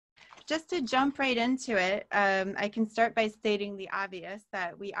just to jump right into it, I can start by stating the obvious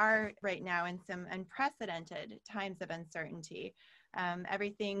that we are right now in some unprecedented times of uncertainty.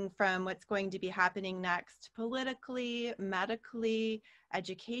 Everything from what's going to be happening next politically, medically,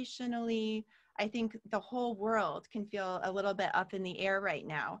 educationally. I think the whole world can feel a little bit up in the air right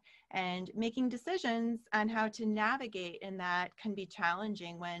now, and making decisions on how to navigate in that can be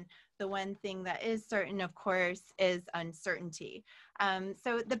challenging when the one thing that is certain, of course, is uncertainty.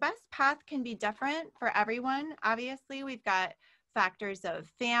 So the best path can be different for everyone. Obviously, we've got factors of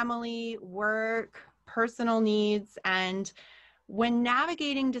family, work, personal needs, and when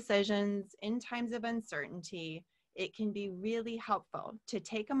navigating decisions in times of uncertainty, it can be really helpful to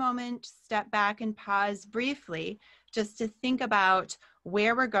take a moment, step back and pause briefly just to think about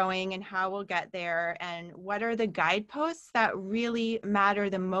where we're going and how we'll get there and what are the guideposts that really matter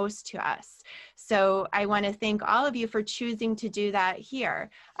the most to us. So I want to thank all of you for choosing to do that here.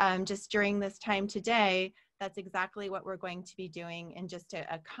 Just during this time today, that's exactly what we're going to be doing in just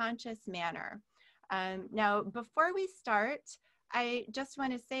a conscious manner. Now, before we start, I just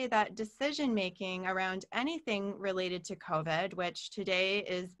want to say that decision making around anything related to COVID, which today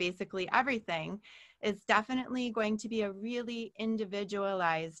is basically everything, is definitely going to be a really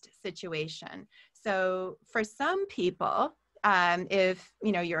individualized situation. So for some people, if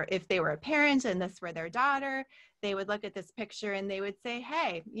they were a parent and this were their daughter, they would look at this picture and they would say,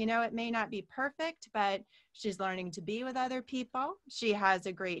 hey, it may not be perfect, but she's learning to be with other people. She has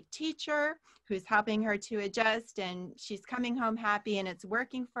a great teacher who's helping her to adjust, and she's coming home happy, and it's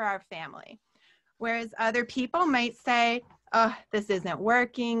working for our family. Whereas other people might say, oh, this isn't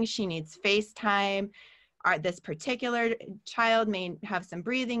working. She needs FaceTime. Or this particular child may have some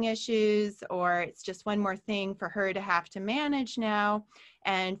breathing issues, or it's just one more thing for her to have to manage now.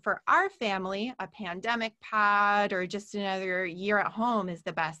 And for our family, a pandemic pad or just another year at home is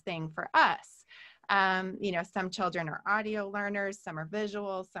the best thing for us. Some children are audio learners, some are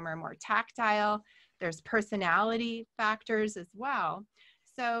visual, some are more tactile. There's personality factors as well.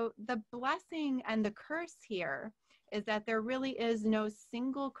 So the blessing and the curse here is that there really is no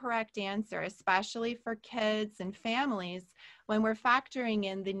single correct answer, especially for kids and families when we're factoring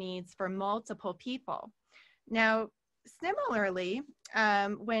in the needs for multiple people. Now, similarly,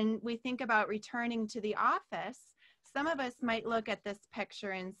 when we think about returning to the office, some of us might look at this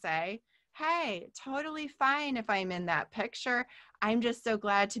picture and say, hey, totally fine if I'm in that picture. I'm just so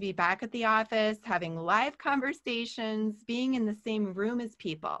glad to be back at the office, having live conversations, being in the same room as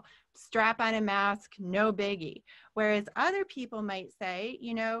people. Strap on a mask, no biggie. Whereas other people might say,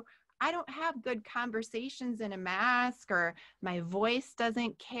 I don't have good conversations in a mask, or my voice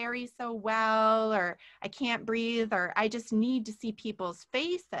doesn't carry so well, or I can't breathe, or I just need to see people's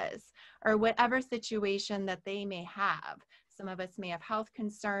faces, or whatever situation that they may have. Some of us may have health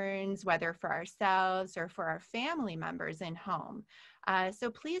concerns, whether for ourselves or for our family members in home. So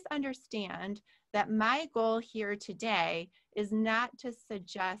please understand that my goal here today is not to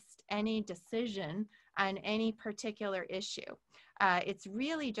suggest any decision on any particular issue. It's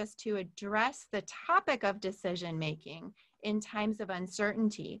really just to address the topic of decision making in times of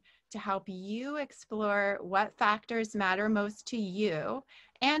uncertainty to help you explore what factors matter most to you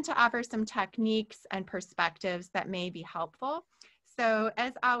and to offer some techniques and perspectives that may be helpful. So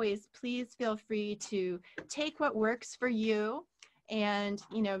as always, please feel free to take what works for you and,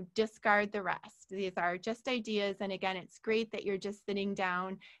 discard the rest. These are just ideas. And again, it's great that you're just sitting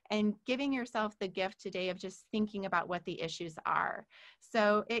down and giving yourself the gift today of just thinking about what the issues are.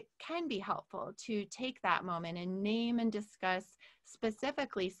 So it can be helpful to take that moment and name and discuss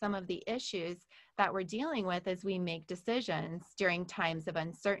specifically some of the issues that we're dealing with as we make decisions during times of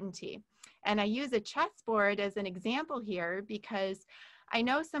uncertainty. And I use a chessboard as an example here because I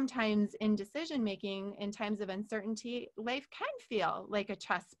know sometimes in decision making in times of uncertainty, life can feel like a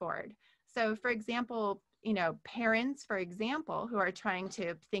chessboard. So for example, parents, for example, who are trying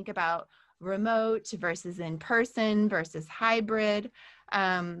to think about remote versus in person versus hybrid,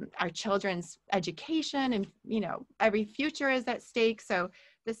 our children's education, and every future is at stake. So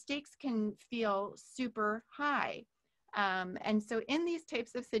the stakes can feel super high. And so in these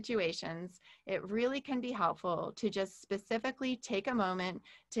types of situations, it really can be helpful to just specifically take a moment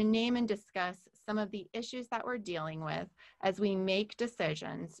to name and discuss some of the issues that we're dealing with as we make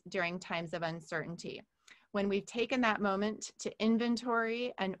decisions during times of uncertainty. When we've taken that moment to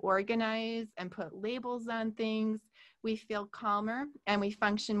inventory and organize and put labels on things, we feel calmer and we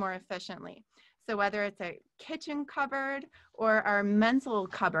function more efficiently. So whether it's a kitchen cupboard or our mental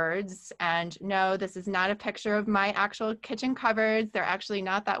cupboards, and no, this is not a picture of my actual kitchen cupboards. They're actually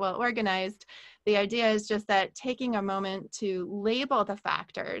not that well organized. The idea is just that taking a moment to label the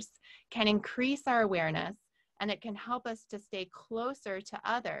factors can increase our awareness, and it can help us to stay closer to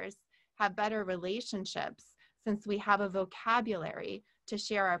others, have better relationships, since we have a vocabulary to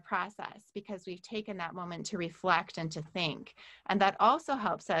share our process because we've taken that moment to reflect and to think. And that also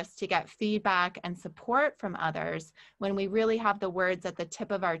helps us to get feedback and support from others when we really have the words at the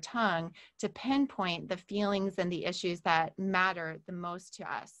tip of our tongue to pinpoint the feelings and the issues that matter the most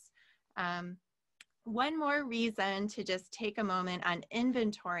to us. One more reason to just take a moment on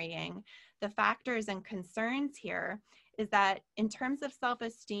inventorying the factors and concerns here is that in terms of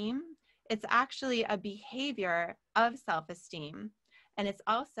self-esteem, it's actually a behavior of self-esteem. And it's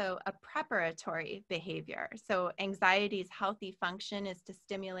also a preparatory behavior. So anxiety's healthy function is to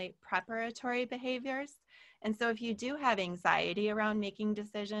stimulate preparatory behaviors. And so if you do have anxiety around making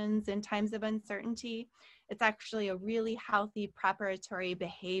decisions in times of uncertainty, it's actually a really healthy preparatory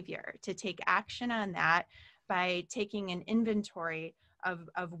behavior to take action on that by taking an inventory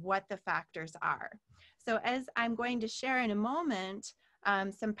of what the factors are. So as I'm going to share in a moment,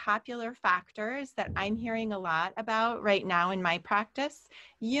 some popular factors that I'm hearing a lot about right now in my practice,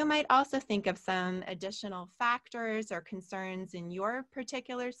 you might also think of some additional factors or concerns in your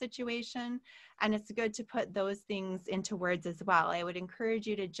particular situation, and it's good to put those things into words as well. I would encourage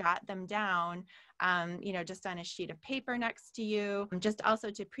you to jot them down, just on a sheet of paper next to you. Just also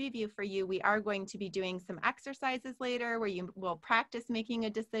to preview for you, we are going to be doing some exercises later where you will practice making a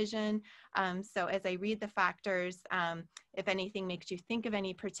decision. So as I read the factors, if anything makes you think of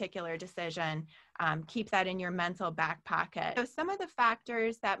any particular decision, keep that in your mental back pocket. So some of the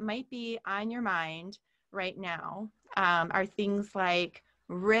factors that might be on your mind right now are things like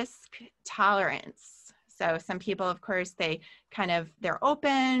risk tolerance. So some people, of course, they're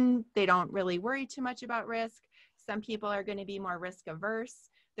open, they don't really worry too much about risk. Some people are going to be more risk averse.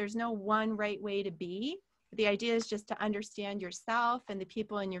 There's no one right way to be. The idea is just to understand yourself and the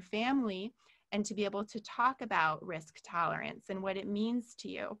people in your family and to be able to talk about risk tolerance and what it means to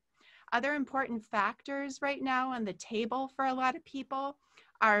you. Other important factors right now on the table for a lot of people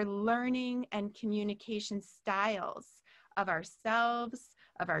are learning and communication styles of ourselves,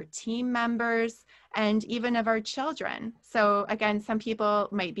 of our team members, and even of our children. So again, some people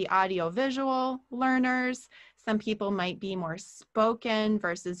might be audio-visual learners. Some people might be more spoken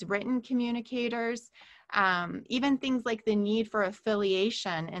versus written communicators. Even things like the need for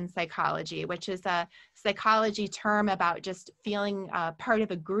affiliation in psychology, which is a psychology term about just feeling part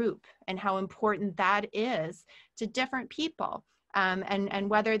of a group and how important that is to different people. And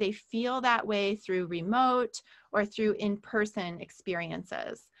whether they feel that way through remote or through in-person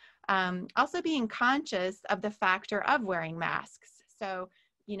experiences. Also being conscious of the factor of wearing masks. So,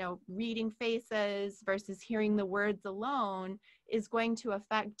 reading faces versus hearing the words alone is going to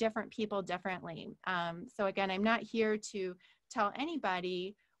affect different people differently. So again, I'm not here to tell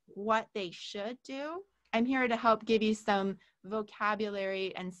anybody what they should do. I'm here to help give you some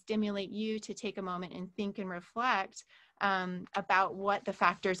vocabulary and stimulate you to take a moment and think and reflect about what the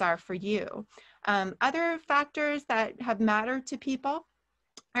factors are for you. Other factors that have mattered to people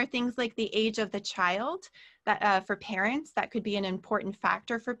are things like the age of the child. That for parents, that could be an important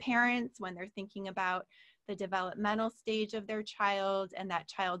factor for parents when they're thinking about the developmental stage of their child and that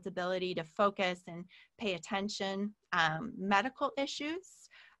child's ability to focus and pay attention. Medical issues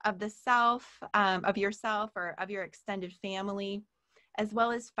of the self, of yourself or of your extended family, as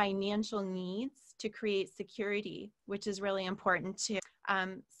well as financial needs to create security, which is really important too.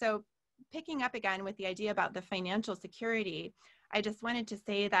 So picking up again with the idea about the financial security, I just wanted to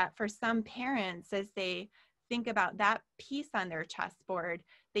say that for some parents, as they think about that piece on their chessboard,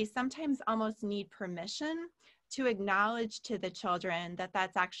 they sometimes almost need permission to acknowledge to the children that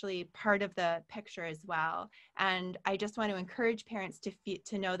that's actually part of the picture as well. And I just want to encourage parents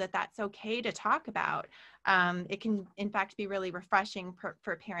to know that that's okay to talk about. It can, in fact, be really refreshing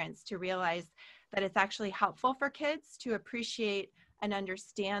for parents to realize that it's actually helpful for kids to appreciate and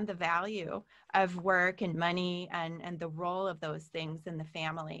understand the value of work and money and the role of those things in the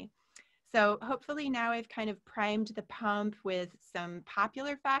family. So hopefully now I've kind of primed the pump with some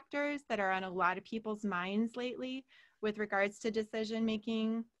popular factors that are on a lot of people's minds lately with regards to decision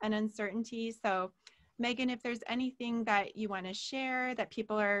making and uncertainty. So Megan, if there's anything that you want to share that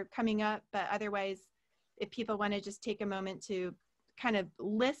people are coming up, but otherwise, if people want to just take a moment to kind of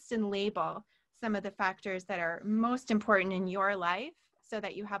list and label some of the factors that are most important in your life so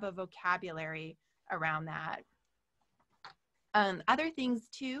that you have a vocabulary around that. Other things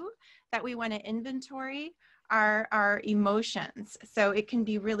too that we want to inventory are our emotions. So it can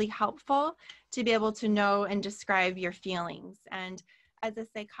be really helpful to be able to know and describe your feelings. And as a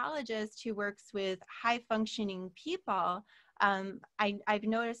psychologist who works with high functioning people, I've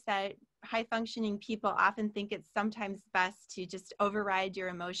noticed that high functioning people often think it's sometimes best to just override your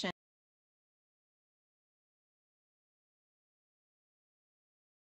emotions